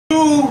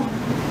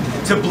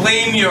to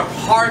blame your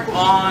heart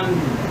on,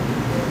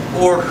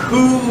 or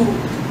who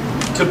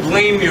to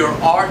blame your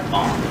art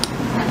on.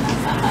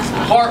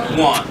 Part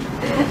 1.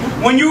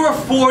 When you are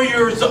 4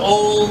 years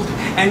old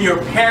and your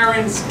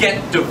parents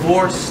get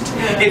divorced,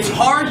 it's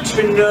hard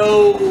to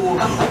know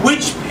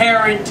which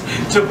parent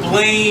to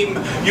blame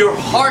your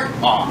heart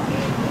on.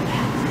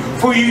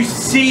 For you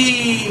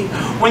see,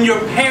 when your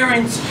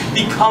parents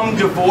become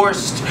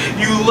divorced,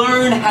 you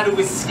learn how to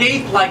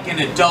escape like an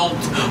adult,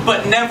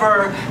 but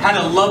never how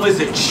to love as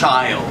a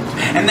child.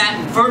 And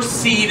that first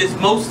seed is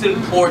most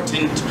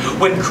important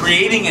when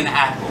creating an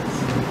apple.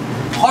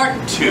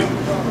 Part 2.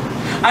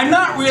 I'm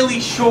not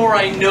really sure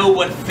I know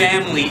what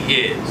family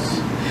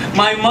is.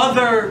 My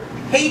mother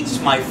hates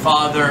my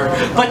father,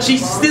 but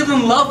she's still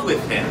in love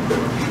with him.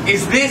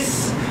 Is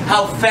this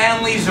how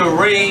families are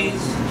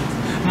raised?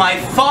 My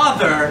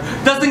father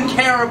doesn't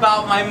care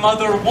about my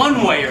mother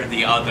one way or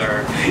the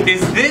other.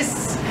 Is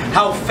this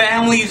how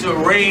families are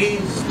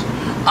raised?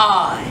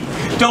 I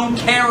don't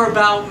care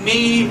about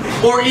me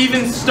or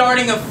even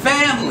starting a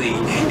family.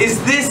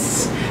 Is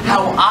this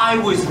how I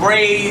was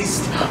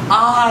raised?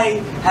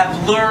 I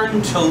have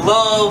learned to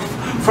love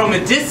from a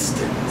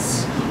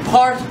distance.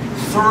 Part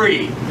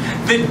 3.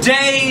 The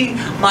day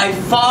my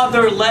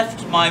father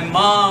left my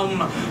mom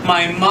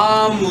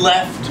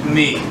left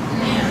me.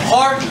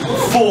 Part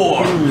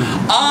 4.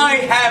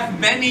 I have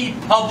many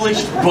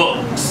published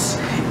books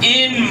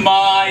in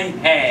my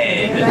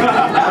head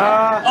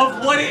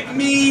of what it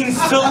means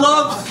to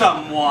love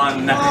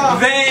someone.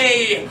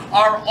 They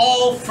are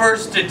all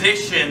first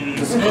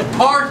editions.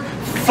 Part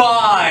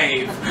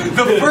 5.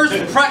 The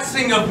first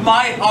pressing of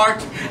my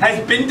heart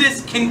has been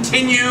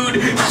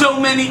discontinued so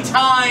many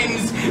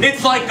times,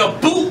 it's like a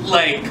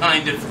bootleg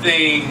kind of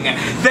thing.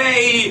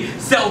 They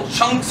sell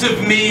chunks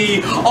of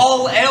me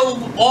all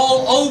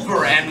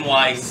over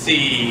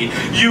NYC.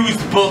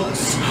 Used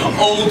books,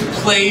 old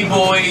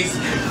Playboys,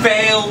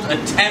 failed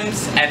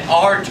attempts at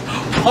art.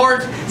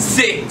 Part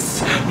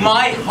 6.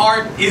 My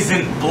heart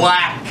isn't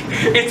black.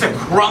 It's a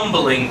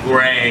crumbling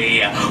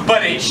gray,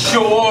 but it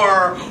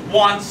sure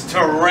wants to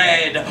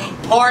red.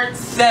 Part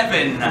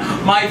 7.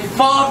 My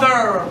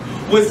father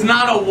was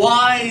not a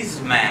wise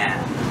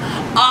man.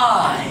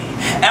 I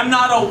am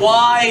not a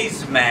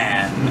wise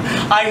man.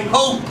 I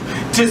hope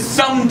to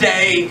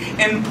someday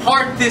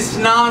impart this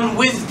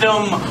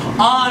non-wisdom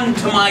on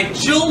to my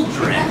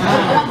children.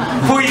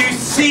 For you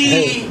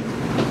see,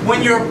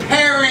 when your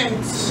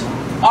parents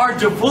are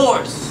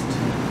divorced,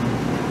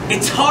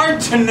 it's hard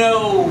to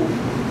know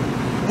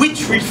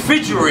which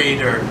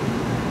refrigerator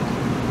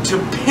to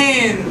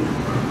pin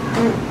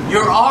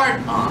your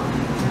art on.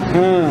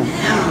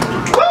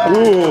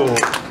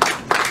 Ooh.